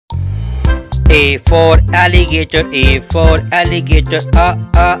A for alligator, A for alligator,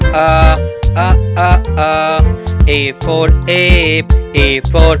 A for ape, A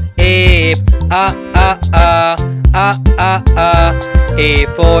for ape, A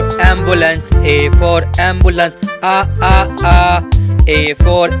for ambulance, A for ambulance, A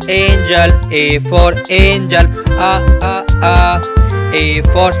for angel, A for angel, A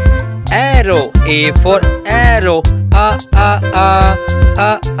for arrow, A for arrow,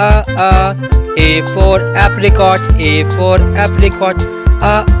 A for apricot, A for apricot,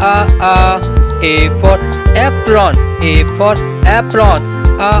 A for apron, A for apron,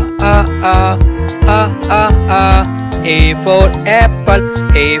 A for apple,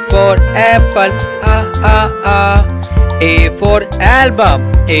 A for apple, A for album,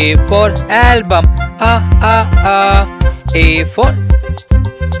 A for album, A for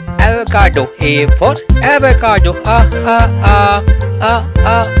avocado, A for avocado,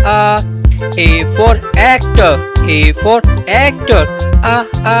 A for actor, A for actor,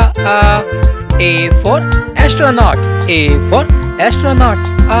 A for astronaut, A for astronaut,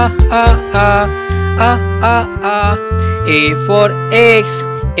 A for eggs,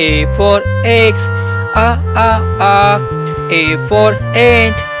 A for eggs, A for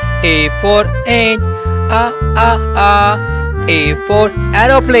ant, A for ant, A for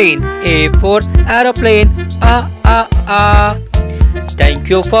aeroplane, A for aeroplane, Thank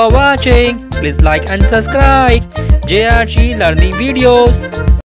you for watching. Please like and subscribe JRG Learning Videos.